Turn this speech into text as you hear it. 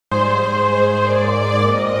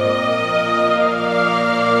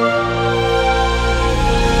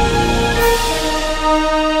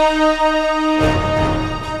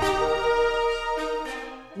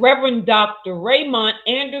Reverend Dr. Raymont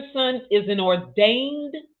Anderson is an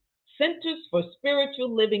ordained Centers for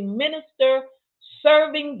Spiritual Living minister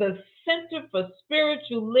serving the Center for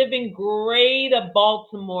Spiritual Living Greater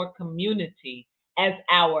Baltimore community as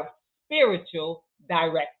our spiritual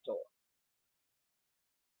director.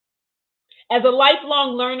 As a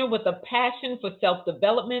lifelong learner with a passion for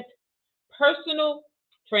self-development, personal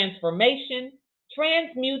transformation,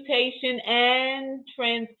 transmutation, and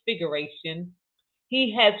transfiguration,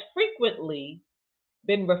 he has frequently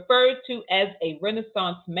been referred to as a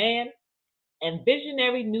Renaissance man and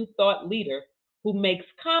visionary New Thought leader who makes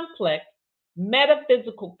complex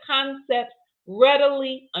metaphysical concepts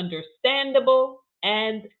readily understandable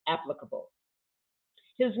and applicable.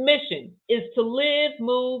 His mission is to live,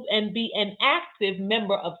 move, and be an active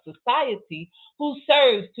member of society who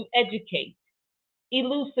serves to educate,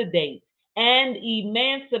 elucidate, and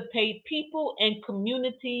emancipate people and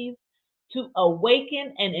communities to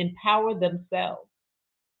awaken and empower themselves.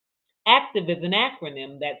 ACTIVE is an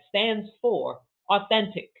acronym that stands for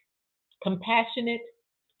authentic, compassionate,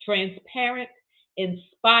 transparent,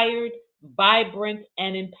 inspired, vibrant,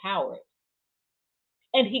 and empowered.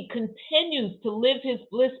 And he continues to live his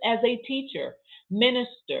bliss as a teacher,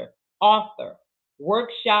 minister, author,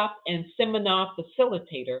 workshop and seminar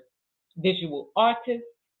facilitator, visual artist,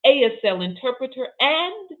 ASL interpreter,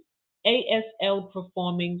 and ASL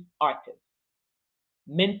performing artist,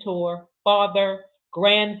 mentor, father,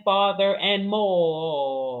 grandfather, and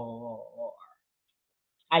more.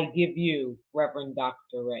 I give you Reverend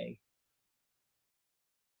Dr. Ray.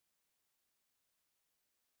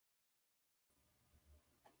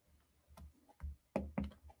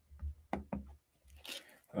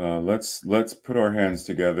 Let's put our hands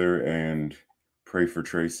together and pray for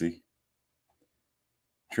Tracy.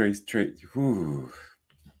 Trace, whew.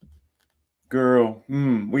 Girl,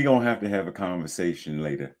 we gonna have to have a conversation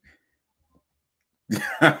later.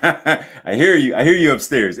 I hear you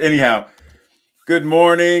upstairs. Anyhow, good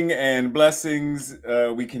morning and blessings.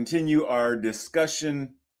 We continue our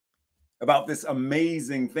discussion about this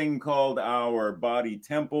amazing thing called our body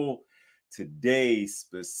temple. Today,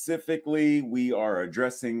 specifically, we are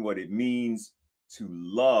addressing what it means to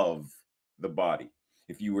love the body.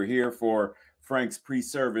 If you were here for Frank's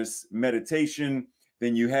pre-service meditation,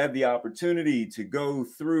 then you had the opportunity to go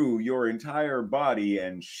through your entire body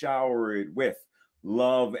and shower it with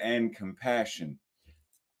love and compassion.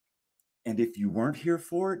 And if you weren't here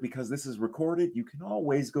for it, because this is recorded, you can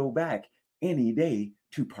always go back any day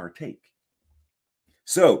to partake.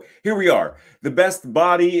 So here we are. The best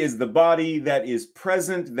body is the body that is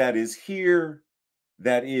present, that is here,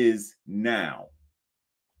 that is now.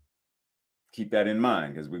 Keep that in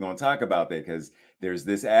mind because we're going to talk about that, because there's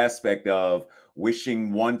this aspect of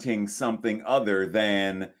wishing, wanting something other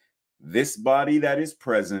than this body that is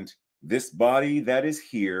present, this body that is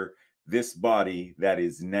here, this body that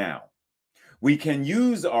is now. We can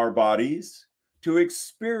use our bodies to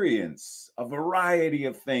experience a variety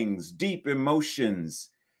of things, deep emotions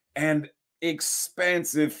and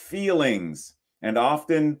expansive feelings. And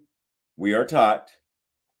often we are taught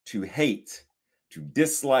to hate, to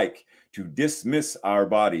dislike, to dismiss our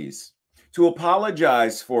bodies, to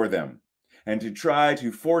apologize for them, and to try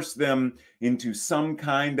to force them into some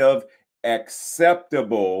kind of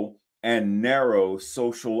acceptable and narrow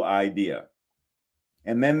social idea.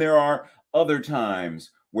 And then there are other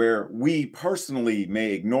times where we personally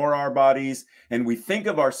may ignore our bodies and we think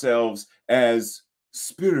of ourselves as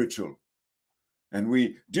spiritual, and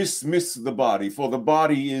we dismiss the body, for the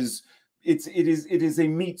body is it is a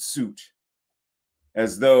meat suit,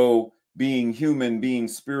 as though being human, being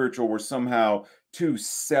spiritual were somehow two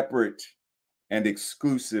separate and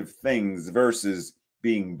exclusive things versus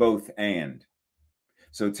being both and.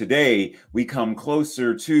 So today we come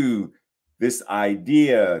closer to this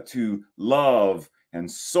idea to love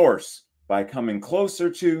and source by coming closer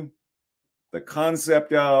to the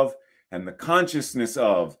concept of and the consciousness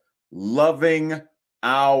of loving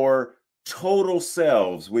our total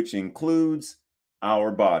selves, which includes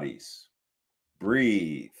our bodies.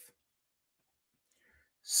 Breathe.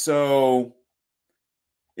 So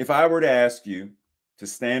if I were to ask you to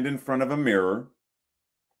stand in front of a mirror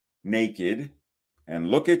naked and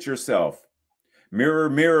look at yourself, mirror,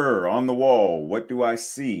 mirror on the wall, what do I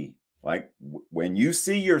see? Like when you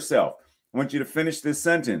see yourself, I want you to finish this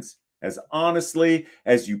sentence as honestly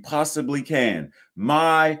as you possibly can.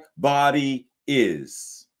 My body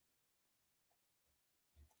is.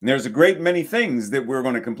 And there's a great many things that we're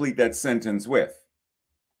going to complete that sentence with.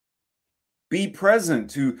 Be present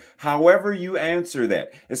to however you answer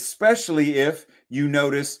that, especially if you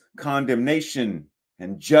notice condemnation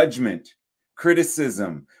and judgment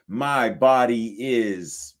criticism. My body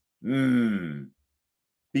is.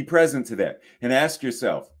 Be present to that and ask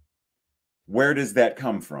yourself, where does that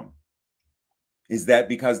come from? Is that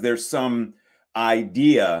because there's some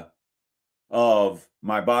idea of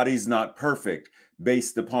my body's not perfect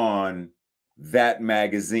based upon that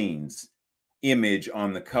magazine's image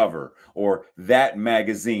on the cover, or that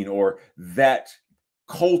magazine, or that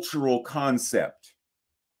cultural concept?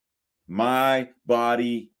 My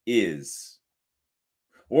body is.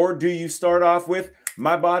 Or do you start off with,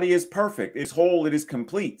 my body is perfect, it's whole, it is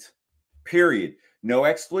complete, period. No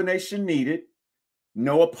explanation needed,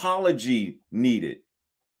 no apology needed.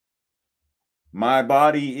 My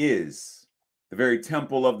body is the very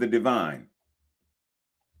temple of the divine.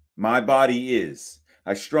 My body is.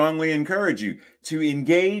 I strongly encourage you to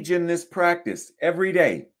engage in this practice every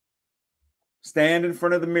day. Stand in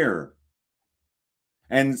front of the mirror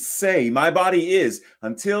and say, my body is,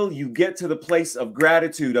 until you get to the place of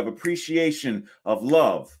gratitude, of appreciation, of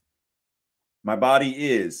love. My body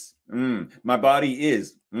is. My body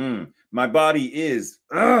is. My body is.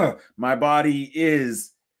 My body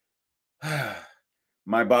is.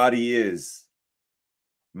 My body is.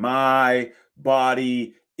 My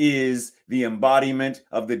body is the embodiment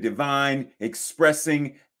of the divine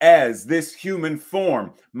expressing as this human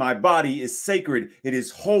form. My body is sacred. It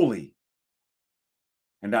is holy.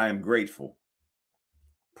 And I am grateful.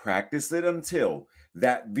 Practice it until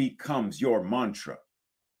that becomes your mantra.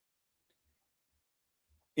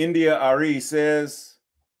 India Ari says,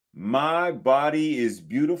 my body is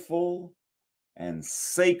beautiful and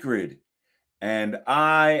sacred, and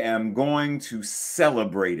I am going to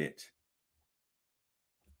celebrate it.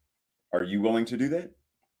 Are you willing to do that?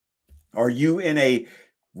 Are you in a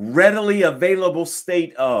readily available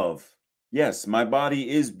state of, yes, my body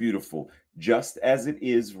is beautiful, just as it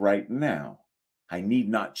is right now. I need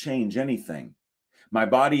not change anything. My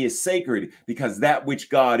body is sacred because that which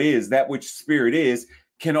God is, that which spirit is,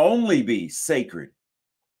 can only be sacred.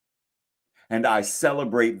 And I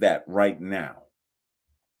celebrate that right now.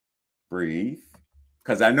 Breathe.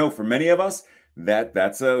 Because I know for many of us,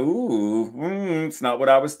 that's a, it's not what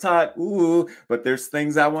I was taught. But there's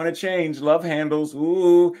things I want to change. Love handles.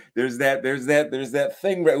 There's that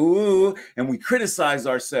thing. And we criticize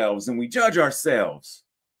ourselves and we judge ourselves.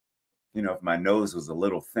 You know, if my nose was a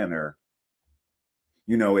little thinner,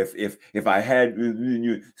 you know, if I had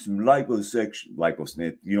some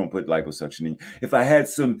liposuction, you don't put liposuction in. If I had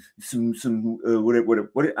some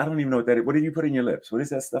what I don't even know what that is. What did you put in your lips? What is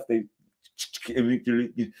that stuff they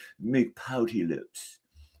make pouty lips,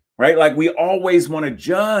 right? Like we always want to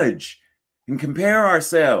judge and compare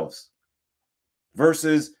ourselves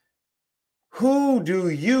versus who do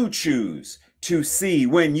you choose to see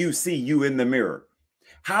when you see you in the mirror?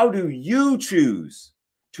 How do you choose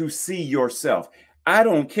to see yourself? I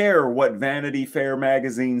don't care what Vanity Fair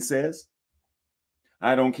magazine says.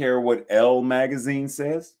 I don't care what Elle magazine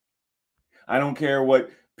says. I don't care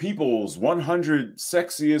what People's 100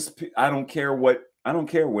 sexiest. I don't care what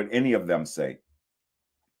any of them say.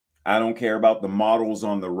 I don't care about the models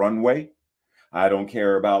on the runway. I don't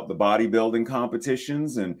care about the bodybuilding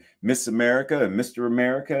competitions and Miss America and Mr.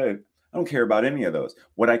 America. I don't care about any of those.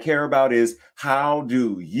 What I care about is, how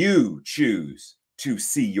do you choose to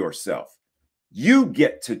see yourself? You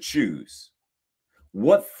get to choose.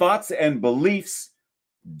 What thoughts and beliefs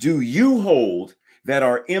do you hold that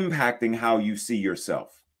are impacting how you see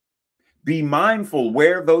yourself? Be mindful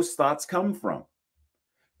where those thoughts come from.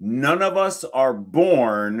 None of us are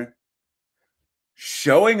born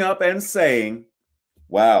showing up and saying,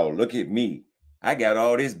 wow, look at me. I got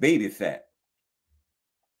all this baby fat.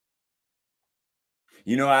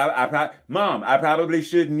 You know, Mom, I probably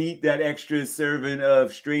shouldn't eat that extra serving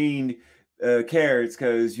of strained carrots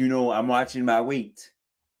because, you know, I'm watching my weight.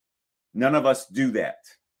 None of us do that.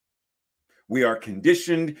 We are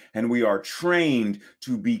conditioned and we are trained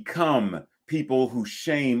to become people who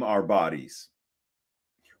shame our bodies.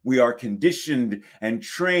 We are conditioned and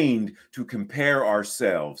trained to compare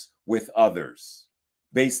ourselves with others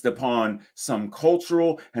based upon some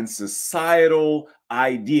cultural and societal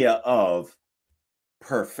idea of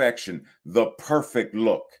perfection, the perfect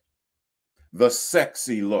look, the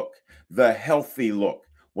sexy look, the healthy look,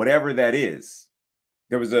 whatever that is.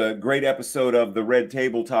 There was a great episode of the Red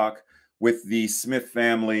Table Talk with the Smith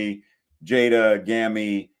family, Jada,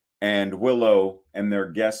 Gammy, and Willow, and their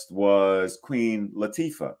guest was Queen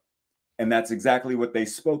Latifah. And that's exactly what they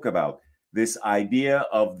spoke about, this idea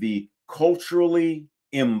of the culturally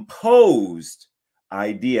imposed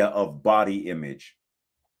idea of body image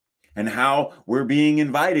and how we're being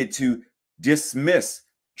invited to dismiss,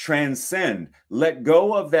 transcend, let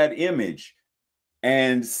go of that image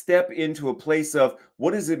and step into a place of,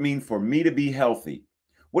 what does it mean for me to be healthy?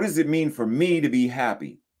 What does it mean for me to be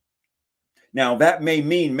happy? Now, that may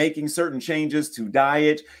mean making certain changes to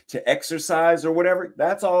diet, to exercise, or whatever.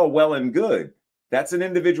 That's all well and good. That's an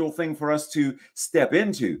individual thing for us to step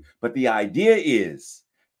into. But the idea is,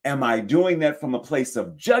 am I doing that from a place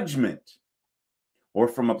of judgment or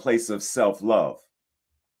from a place of self-love?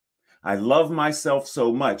 I love myself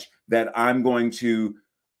so much that I'm going to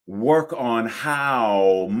work on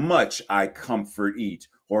how much I comfort eat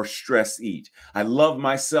or stress eat. I love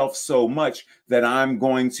myself so much that I'm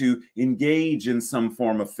going to engage in some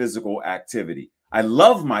form of physical activity. I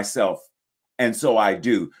love myself, and so I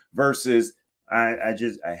do, versus I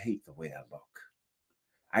hate the way I look.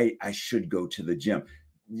 I should go to the gym.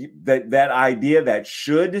 That idea, that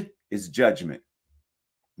should, is judgment.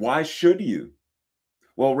 Why should you?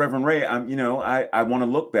 Well, Reverend Ray, I want to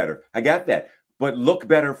look better. I got that. But look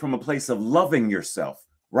better from a place of loving yourself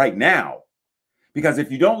right now. Because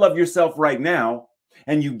if you don't love yourself right now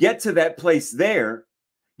and you get to that place there,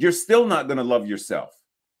 you're still not going to love yourself,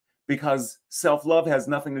 because self-love has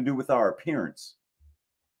nothing to do with our appearance.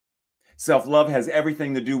 Self-love has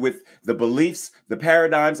everything to do with the beliefs, the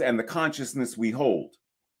paradigms, and the consciousness we hold.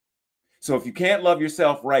 So if you can't love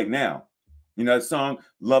yourself right now, you know the song,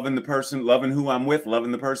 loving the person, loving who I'm with,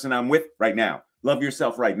 loving the person I'm with right now. Love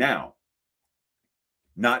yourself right now.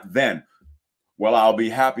 Not then. Well, I'll be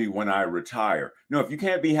happy when I retire. No, if you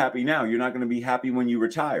can't be happy now, you're not going to be happy when you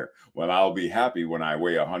retire. Well, I'll be happy when I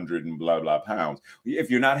weigh 100 and blah, blah pounds.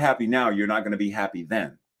 If you're not happy now, you're not going to be happy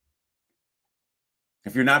then.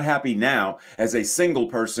 If you're not happy now as a single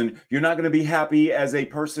person, you're not going to be happy as a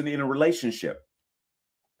person in a relationship.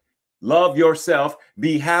 Love yourself.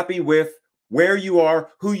 Be happy with where you are,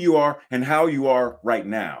 who you are, and how you are right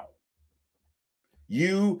now.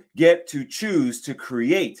 You get to choose to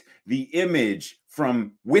create the image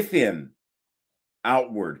from within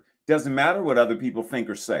outward. Doesn't matter what other people think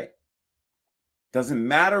or say. Doesn't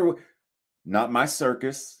matter. Not my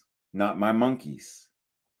circus, not my monkeys.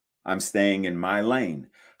 I'm staying in my lane.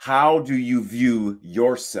 How do you view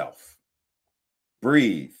yourself?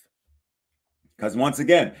 Breathe. Because once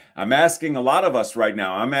again, I'm asking a lot of us right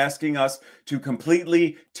now, I'm asking us to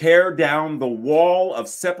completely tear down the wall of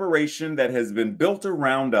separation that has been built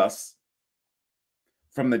around us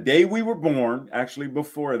from the day we were born, actually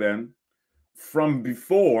before then, from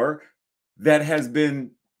before, that has been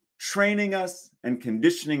training us and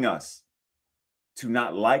conditioning us to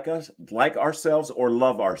not like ourselves or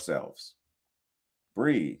love ourselves.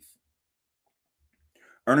 Breathe.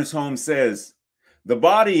 Ernest Holmes says, the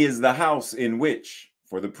body is the house in which,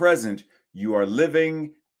 for the present, you are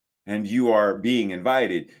living and you are being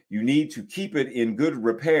invited. You need to keep it in good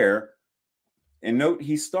repair. And note,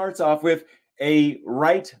 he starts off with a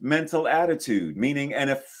right mental attitude, meaning an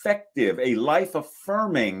effective, a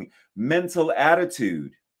life-affirming mental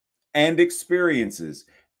attitude and experiences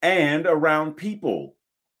and around people.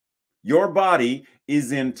 Your body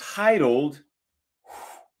is entitled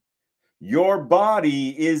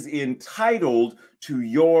to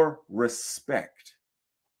your respect.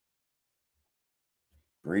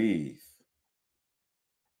 Breathe.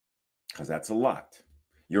 Because that's a lot.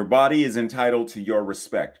 Your body is entitled to your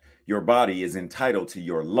respect. Your body is entitled to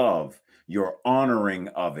your love, your honoring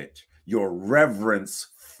of it, your reverence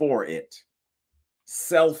for it.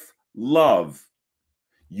 Self-love,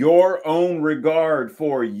 your own regard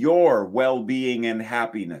for your well-being and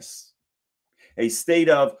happiness. A state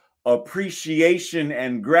of appreciation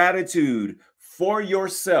and gratitude for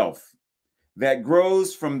yourself that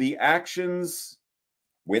grows from the actions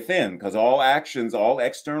within, because all actions, all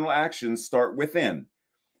external actions start within,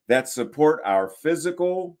 that support our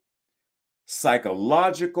physical,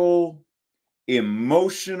 psychological,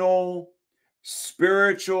 emotional,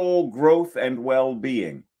 spiritual growth and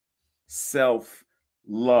well-being.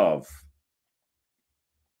 Self-love.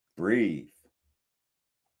 Breathe.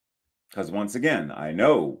 Because once again, I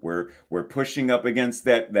know we're pushing up against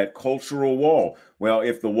that cultural wall. Well,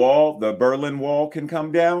 if the Berlin Wall can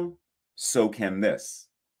come down, so can this.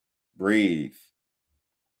 Breathe.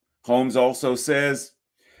 Holmes also says,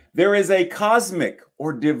 there is a cosmic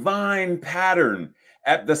or divine pattern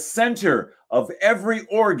at the center of every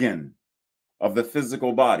organ of the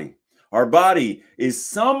physical body. Our body is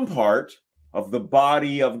some part of the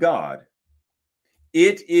body of God.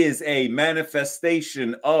 It is a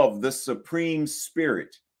manifestation of the Supreme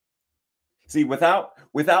Spirit. See, without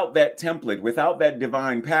that template, without that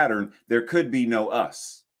divine pattern, there could be no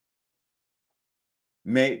us.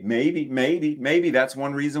 Maybe that's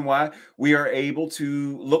one reason why we are able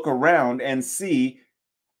to look around and see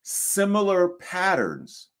similar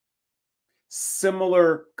patterns,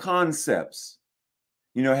 similar concepts.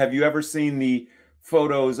 Have you ever seen the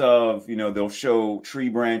photos of, they'll show tree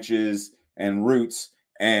branches and roots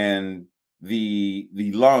and the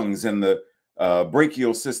lungs and the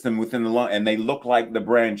brachial system within the lung, and they look like the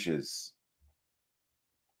branches.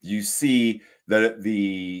 You see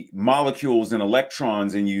the molecules and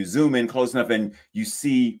electrons, and you zoom in close enough and you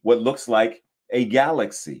see what looks like a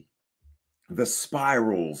galaxy, the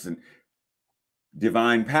spirals and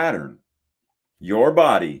divine pattern. Your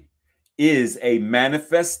body is a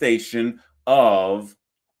manifestation of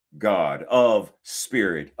God, of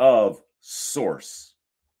spirit, of source.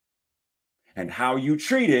 And how you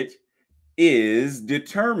treat it is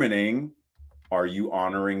determining, are you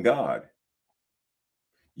honoring God?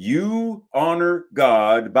 You honor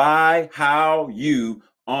God by how you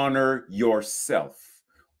honor yourself.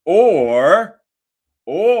 Or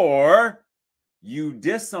you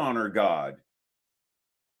dishonor God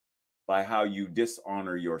by how you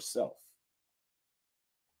dishonor yourself.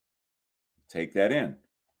 Take that in.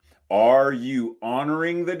 Are you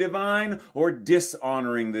honoring the divine or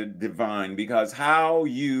dishonoring the divine? Because how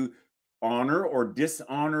you honor or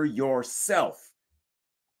dishonor yourself,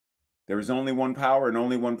 there is only one power and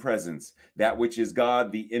only one presence, that which is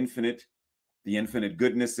God, the infinite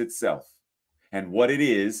goodness itself. And what it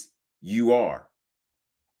is, you are,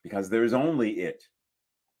 because there is only it.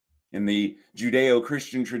 In the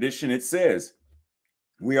Judeo-Christian tradition, it says,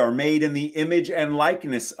 we are made in the image and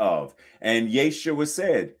likeness of, and Yeshua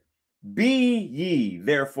said, be ye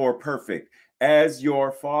therefore perfect, as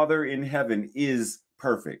your Father in heaven is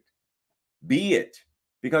perfect. Be it,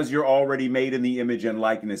 because you're already made in the image and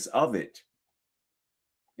likeness of it.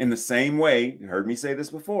 In the same way, you heard me say this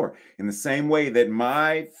before, in the same way that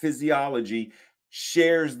my physiology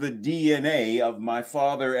shares the DNA of my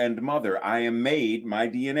father and mother, my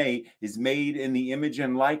DNA is made in the image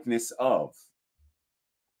and likeness of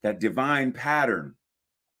that divine pattern.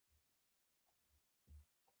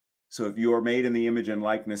 So if you are made in the image and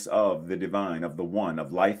likeness of the divine, of the one,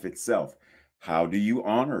 of life itself, how do you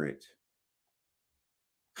honor it?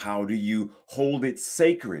 How do you hold it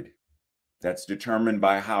sacred? That's determined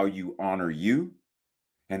by how you honor you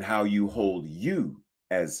and how you hold you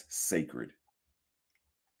as sacred.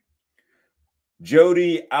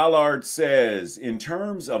 Jody Allard says, in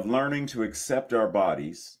terms of learning to accept our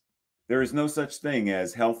bodies, there is no such thing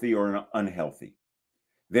as healthy or unhealthy.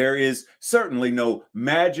 There is certainly no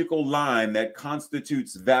magical line that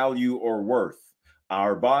constitutes value or worth.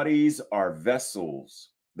 Our bodies are vessels.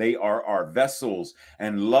 They are our vessels,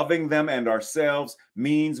 and loving them and ourselves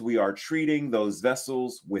means we are treating those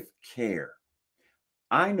vessels with care.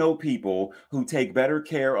 I know people who take better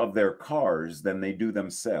care of their cars than they do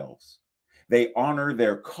themselves. They honor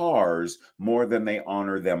their cars more than they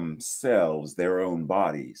honor themselves, their own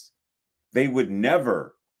bodies. They would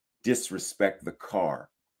never disrespect the car.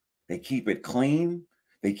 They keep it clean,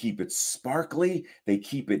 they keep it sparkly, they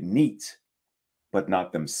keep it neat, but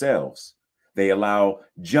not themselves. They allow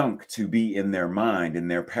junk to be in their mind, in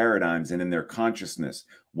their paradigms, and in their consciousness.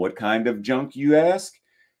 What kind of junk, you ask?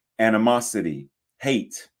 Animosity,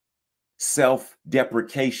 hate,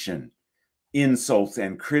 self-deprecation, insults,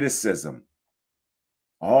 and criticism.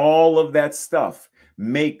 All of that stuff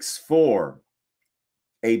makes for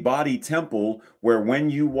a body temple where when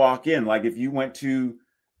you walk in, like if you went to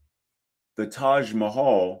the Taj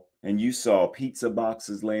Mahal and you saw pizza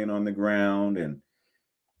boxes laying on the ground and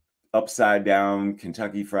upside down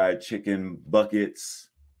Kentucky Fried Chicken buckets,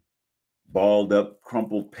 balled up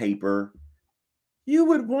crumpled paper, you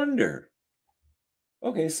would wonder,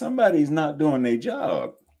 okay, somebody's not doing their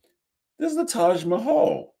job. This is the Taj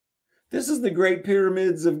Mahal. This is the Great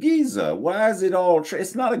Pyramids of Giza. Why is it all,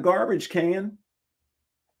 it's not a garbage can.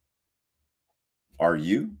 Are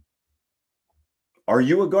you? Are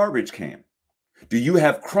you a garbage can? Do you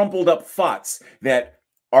have crumpled up thoughts that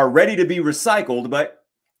are ready to be recycled, but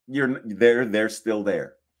they're still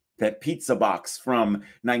there? That pizza box from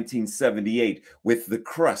 1978 with the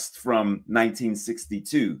crust from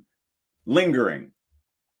 1962 lingering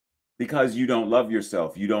because you don't love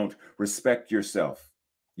yourself, you don't respect yourself,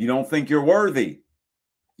 you don't think you're worthy,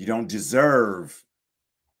 you don't deserve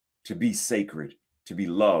to be sacred, to be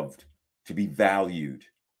loved, to be valued,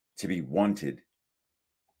 to be wanted.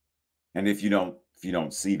 And if you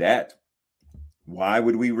don't see that, why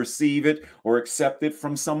would we receive it or accept it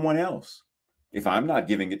from someone else? If I'm not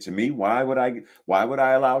giving it to me, why would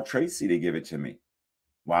I allow Tracy to give it to me?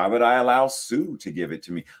 Why would I allow Sue to give it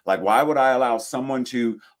to me? Like, why would I allow someone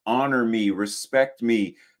to honor me, respect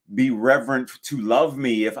me, be reverent, to love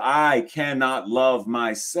me if I cannot love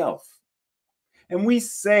myself? And we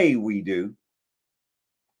say we do.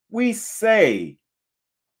 We say,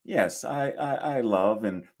 yes, I love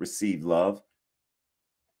and receive love,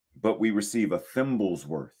 but we receive a thimble's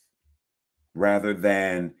worth rather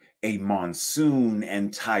than a monsoon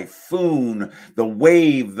and typhoon. The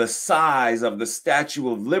wave the size of the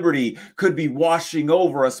Statue of Liberty could be washing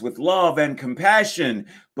over us with love and compassion,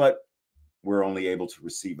 but we're only able to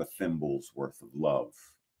receive a thimble's worth of love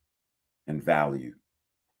and value,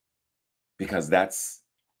 because that's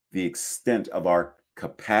the extent of our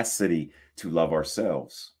capacity to love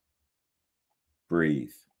ourselves.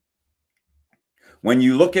 Breathe. When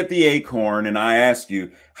you look at the acorn and I ask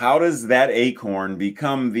you, how does that acorn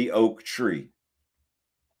become the oak tree?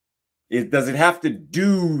 Does it have to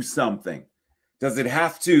do something? Does it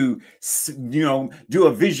have to, do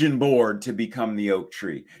a vision board to become the oak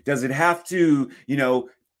tree? Does it have to,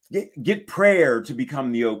 get prayer to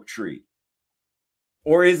become the oak tree?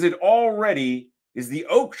 Or is the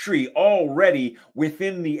oak tree already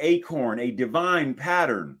within the acorn, a divine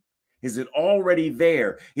pattern? Is it already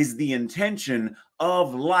there? Is the intention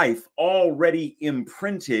of life already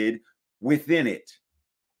imprinted within it?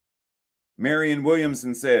 Marianne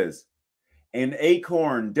Williamson says, an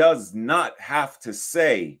acorn does not have to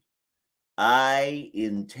say, I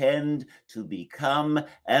intend to become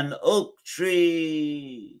an oak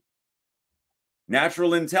tree.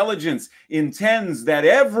 Natural intelligence intends that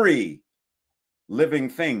every living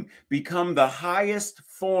thing become the highest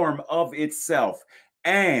form of itself.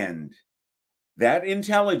 And that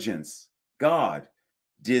intelligence, God,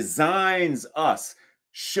 designs us,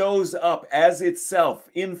 shows up as itself,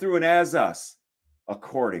 in, through, and as us,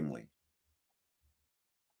 accordingly.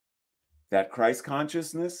 That Christ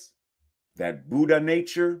consciousness, that Buddha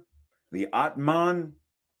nature, the Atman,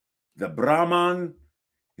 the Brahman,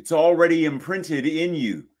 it's already imprinted in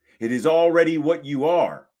you. It is already what you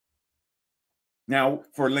are. Now,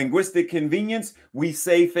 for linguistic convenience, we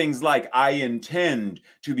say things like, I intend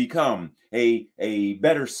to become a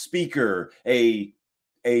better speaker, a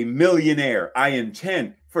millionaire. I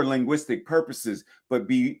intend, for linguistic purposes, but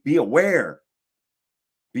be aware.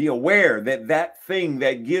 Be aware that that thing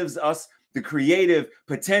that gives us the creative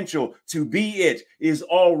potential to be it is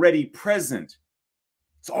already present.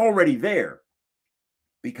 It's already there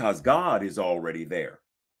because God is already there.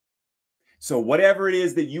 So whatever it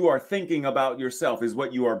is that you are thinking about yourself is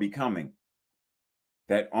what you are becoming.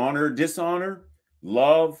 That honor, dishonor,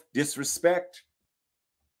 love, disrespect,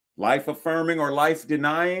 life affirming or life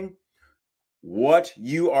denying, what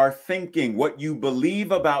you are thinking, what you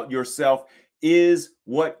believe about yourself is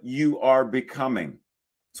what you are becoming.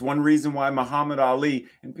 It's one reason why Muhammad Ali,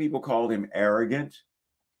 and people called him arrogant,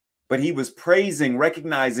 but he was praising,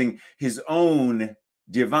 recognizing his own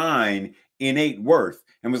divine innate worth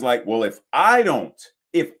and was like, well, if I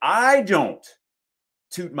don't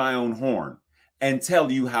toot my own horn and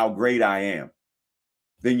tell you how great I am,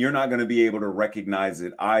 then you're not going to be able to recognize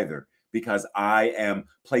it either, because I am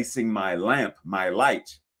placing my lamp, my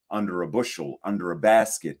light, under a bushel, under a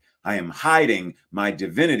basket. I am hiding my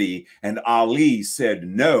divinity. And Ali said,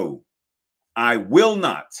 no, I will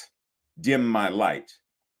not dim my light.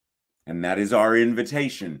 And that is our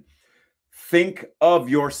invitation. Think of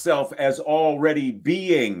yourself as already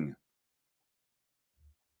being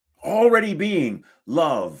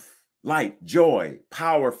love, light, joy,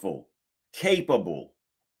 powerful, capable.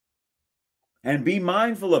 And be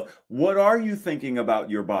mindful of, what are you thinking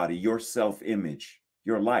about your body, your self-image,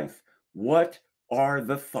 your life? What are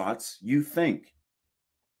the thoughts you think?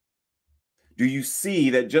 Do you see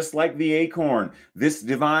that just like the acorn, this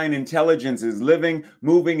divine intelligence is living,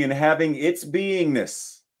 moving, and having its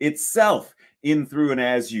beingness itself in, through, and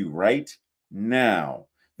as you right now?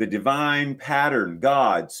 The divine pattern,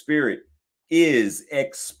 God, Spirit, is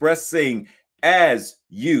expressing as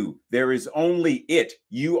you. There is only it.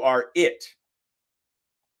 You are it.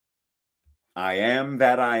 I am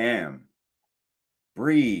that I am.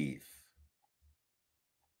 Breathe.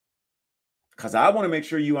 Because I want to make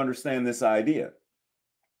sure you understand this idea.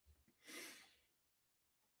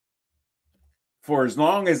 For as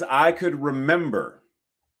long as I could remember,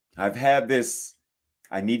 I've had this,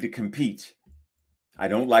 I need to compete. I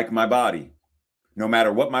don't like my body. No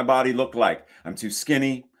matter what my body looked like. I'm too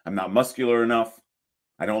skinny. I'm not muscular enough.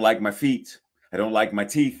 I don't like my feet. I don't like my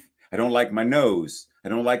teeth. I don't like my nose. I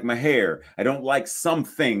don't like my hair. I don't like some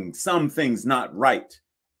things not right.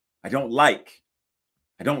 I don't like.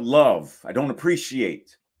 I don't love. I don't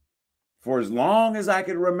appreciate. For as long as I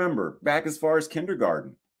could remember, back as far as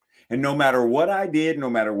kindergarten. And no matter what I did, no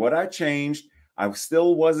matter what I changed, I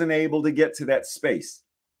still wasn't able to get to that space.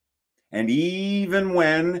 And even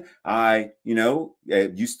when I,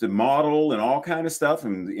 used to model and all kind of stuff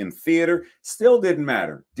in theater, still didn't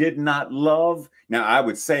matter. Did not love. Now I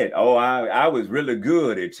would say it. Oh, I was really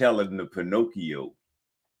good at telling the Pinocchio.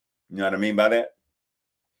 You know what I mean by that?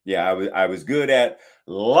 Yeah, I was good at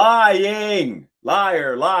lying.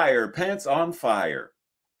 Liar, liar, pants on fire.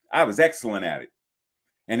 I was excellent at it.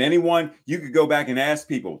 And anyone, you could go back and ask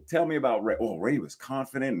people, tell me about Ray. Oh, Ray was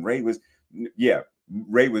confident. And Ray was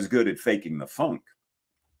good at faking the funk.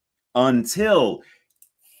 Until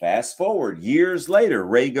fast forward years later,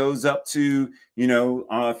 Ray goes up to,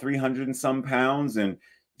 300 and some pounds and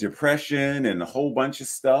depression and a whole bunch of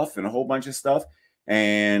stuff.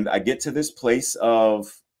 And I get to this place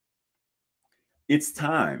of, it's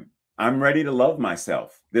time. I'm ready to love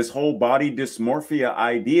myself. This whole body dysmorphia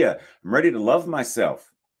idea, I'm ready to love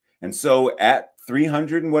myself. And so at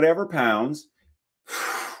 300 and whatever pounds,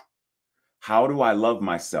 how do I love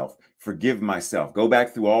myself? Forgive myself. Go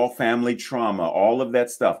back through all family trauma, all of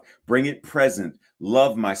that stuff. Bring it present.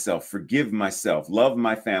 Love myself. Forgive myself. Love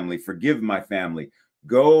my family. Forgive my family.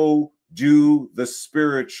 Go do the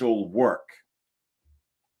spiritual work.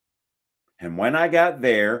 And when I got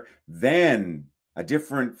there, then a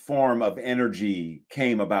different form of energy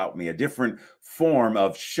came about me. A different form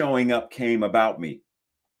of showing up came about me.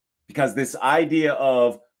 Because this idea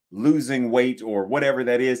of losing weight or whatever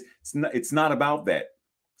that is, it's not about that.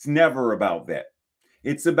 It's never about that.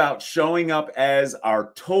 It's about showing up as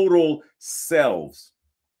our total selves.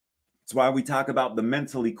 That's why we talk about the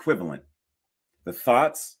mental equivalent. The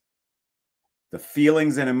thoughts, the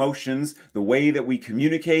feelings and emotions, the way that we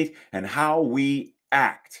communicate, and how we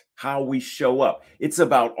act, how we show up. It's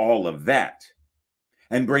about all of that.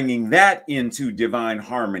 And bringing that into divine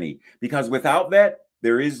harmony. Because without that,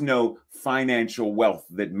 there is no financial wealth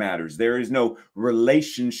that matters. There is no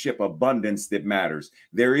relationship abundance that matters.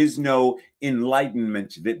 There is no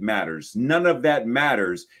enlightenment that matters. None of that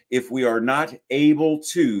matters if we are not able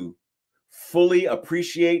to fully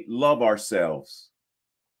appreciate, love ourselves,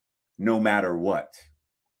 no matter what.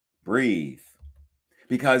 Breathe.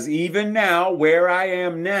 Because even now, where I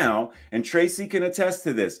am now, and Tracy can attest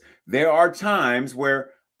to this, there are times where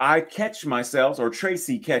I catch myself, or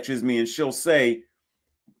Tracy catches me, and she'll say,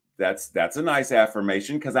 that's a nice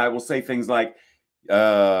affirmation, because I will say things like,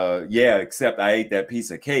 yeah, except I ate that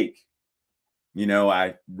piece of cake.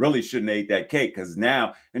 I really shouldn't have ate that cake, because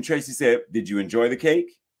now, and Tracy said, did you enjoy the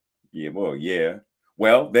cake? Yeah, well, yeah.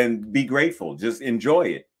 Well, then be grateful. Just enjoy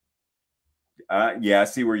it. Yeah, I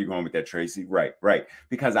see where you're going with that, Tracy. Right.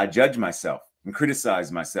 Because I judge myself and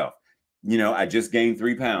criticize myself. I just gained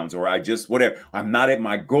 3 pounds, or I just whatever. I'm not at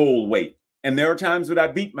my goal weight. And there are times when I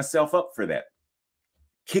beat myself up for that,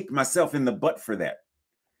 kick myself in the butt for that.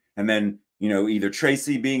 And then, either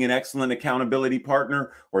Tracy being an excellent accountability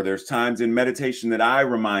partner, or there's times in meditation that I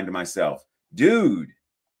remind myself, dude,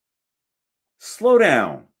 slow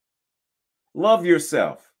down, love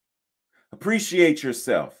yourself, appreciate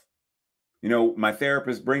yourself. My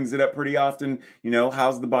therapist brings it up pretty often.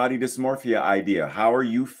 How's the body dysmorphia idea? How are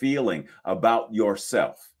you feeling about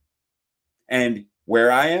yourself? And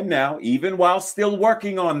where I am now, even while still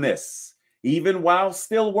working on this,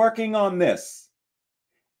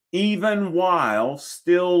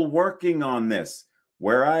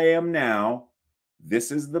 where I am now,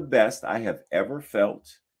 this is the best I have ever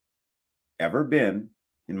felt, ever been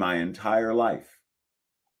in my entire life.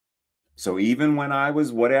 So even when I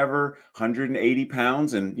was whatever, 180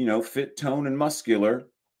 pounds and, fit, tone, and muscular,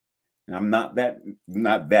 and I'm not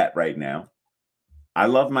that right now, I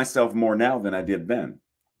love myself more now than I did then.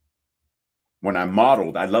 When I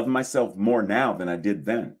modeled, I love myself more now than I did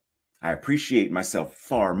then. I appreciate myself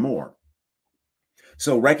far more.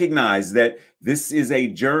 So recognize that this is a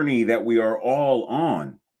journey that we are all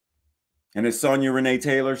on. And as Sonia Renee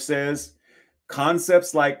Taylor says,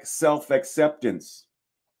 concepts like self-acceptance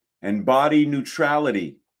and body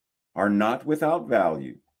neutrality are not without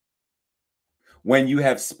value. When you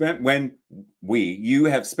have spent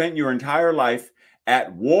your entire life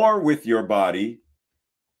at war with your body,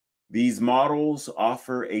 these models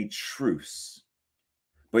offer a truce.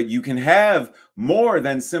 But you can have more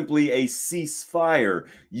than simply a ceasefire.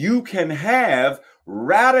 You can have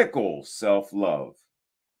radical self-love.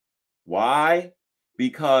 Why?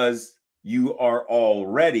 Because you are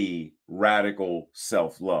already radical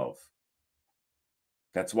self-love.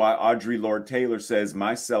 That's why Audre Lorde Taylor says,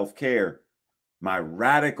 my self-care, my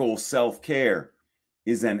radical self-care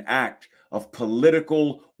is an act of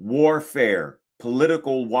political warfare.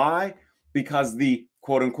 Political, why? Because the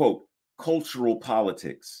quote unquote cultural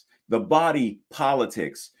politics, the body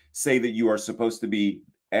politics say that you are supposed to be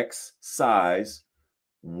X size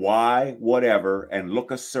why, whatever, and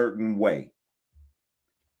look a certain way.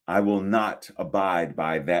 I will not abide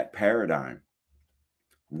by that paradigm.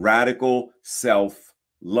 Radical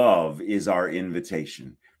self-love is our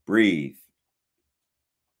invitation. Breathe.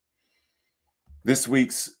 This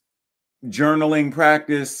week's journaling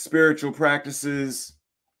practice, spiritual practices.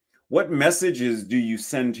 What messages do you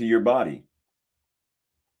send to your body?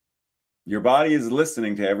 Your body is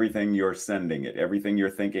listening to everything you're sending it, everything you're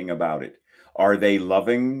thinking about it. Are they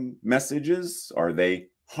loving messages? Are they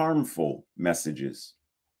harmful messages?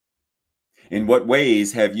 In what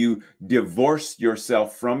ways have you divorced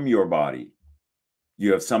yourself from your body?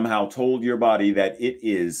 You have somehow told your body that it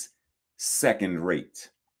is second rate.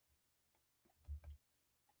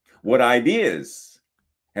 What ideas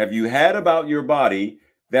have you had about your body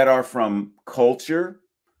that are from culture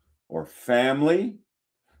or family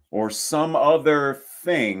or some other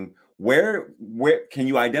thing? Where can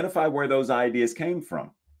you identify where those ideas came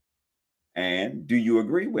from? And do you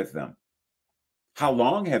agree with them? How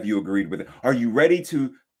long have you agreed with it? Are you ready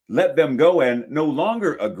to let them go and no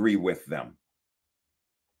longer agree with them?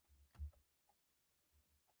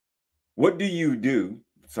 What do you do?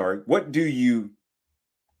 Sorry, what do you?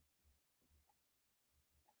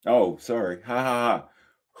 Oh, sorry. Ha ha ha.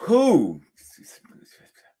 Who?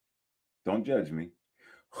 Don't judge me.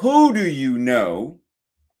 Who do you know?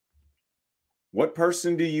 What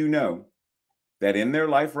person do you know that in their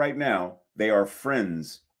life right now, they are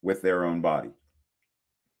friends with their own body?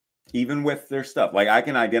 Even with their stuff. Like I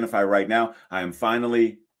can identify right now, I am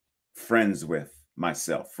finally friends with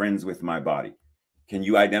myself, friends with my body. Can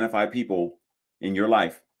you identify people in your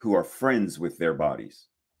life who are friends with their bodies?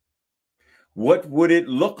 What would it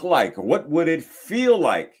look like? What would it feel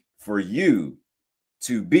like for you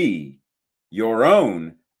to be your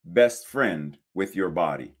own best friend with your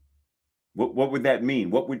body? What would that mean?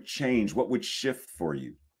 What would change? What would shift for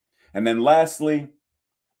you? And then lastly,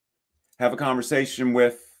 have a conversation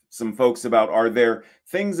with some folks about, are there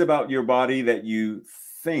things about your body that you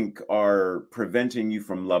think are preventing you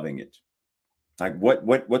from loving it? Like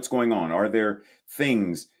what's going on? Are there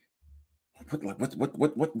things?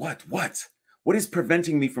 What is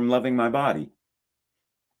preventing me from loving my body?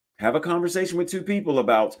 Have a conversation with two people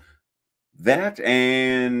about that,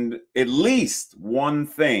 and at least one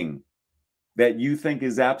thing that you think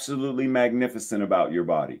is absolutely magnificent about your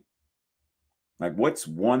body. Like, what's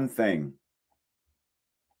one thing?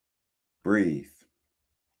 Breathe.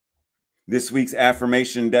 This week's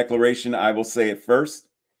affirmation declaration, I will say it first.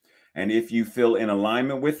 And if you feel in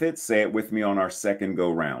alignment with it, say it with me on our second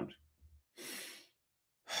go round.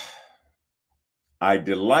 I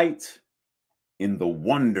delight in the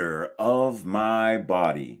wonder of my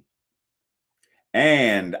body,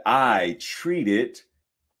 and I treat it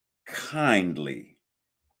kindly.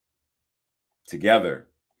 Together.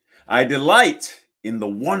 I delight in the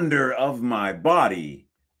wonder of my body,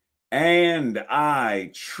 and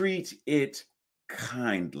I treat it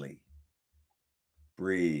kindly.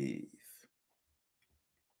 Breathe.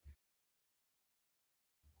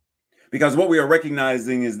 Because what we are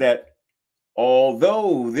recognizing is that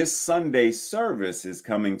although this Sunday service is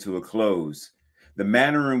coming to a close, the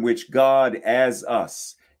manner in which God as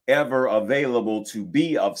us, ever available to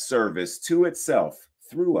be of service to itself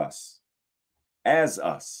through us, as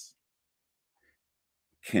us,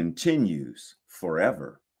 continues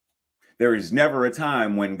forever. There is never a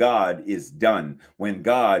time when God is done, when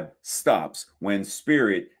God stops, when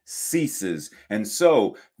spirit ceases. And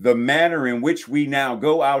so the manner in which we now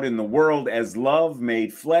go out in the world as love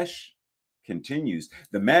made flesh continues.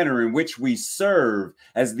 The manner in which we serve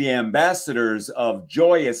as the ambassadors of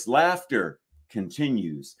joyous laughter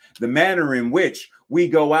continues. The manner in which we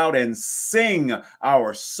go out and sing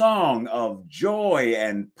our song of joy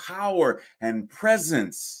and power and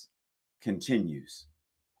presence continues.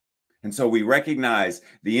 And so we recognize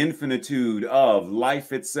the infinitude of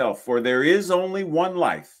life itself, for there is only one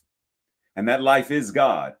life, and that life is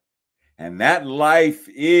God. And that life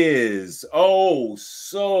is, oh,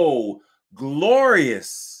 so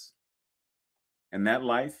glorious. And that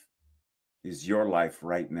life is your life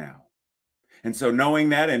right now. And so knowing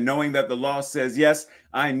that, and knowing that the law says, yes,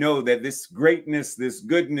 I know that this greatness, this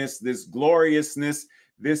goodness, this gloriousness,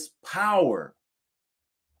 this power,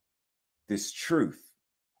 this truth,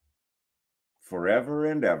 forever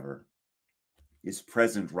and ever, is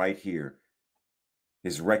present right here,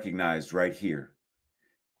 is recognized right here,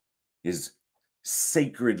 is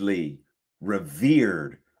sacredly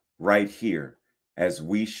revered right here as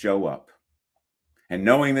we show up. And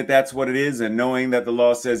knowing that that's what it is, and knowing that the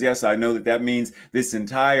law says, yes, I know that that means this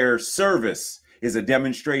entire service is a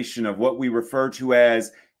demonstration of what we refer to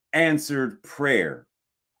as answered prayer.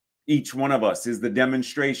 Each one of us is the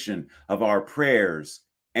demonstration of our prayers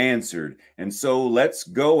answered. And so let's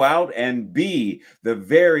go out and be the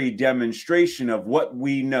very demonstration of what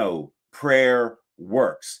we know. Prayer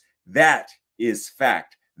works. That is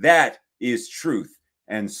fact. That is truth.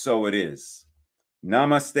 And so it is.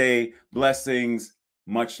 Namaste, blessings,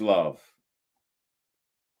 much love.